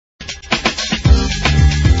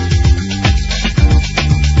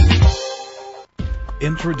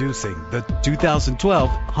Introducing the 2012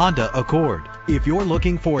 Honda Accord. If you're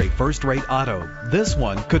looking for a first-rate auto, this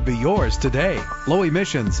one could be yours today. Low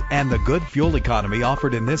emissions and the good fuel economy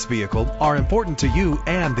offered in this vehicle are important to you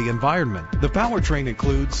and the environment. The powertrain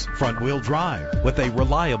includes front-wheel drive with a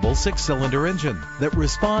reliable 6-cylinder engine that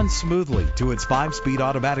responds smoothly to its 5-speed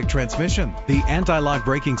automatic transmission. The anti-lock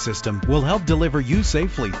braking system will help deliver you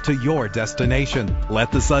safely to your destination.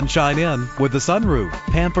 Let the sun shine in with the sunroof.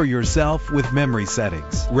 Pamper yourself with memory settings.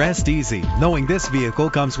 Rest easy knowing this vehicle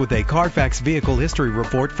comes with a Carfax Vehicle History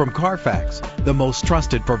Report from Carfax, the most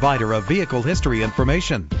trusted provider of vehicle history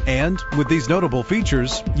information. And with these notable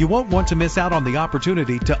features, you won't want to miss out on the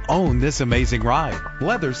opportunity to own this amazing ride.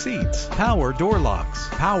 Leather seats, power door locks,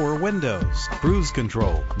 power windows, cruise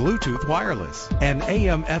control, Bluetooth wireless, an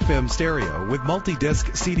AM/FM stereo with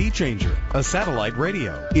multi-disc CD changer, a satellite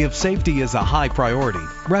radio. If safety is a high priority,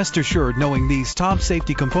 rest assured knowing these top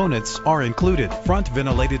safety components are included: front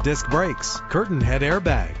ventilated disc brakes, curtain head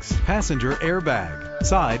airbags, passenger airbag,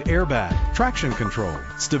 side airbag, traction control,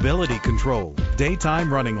 stability control,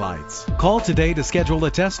 daytime running lights. Call today to schedule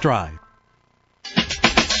a test drive.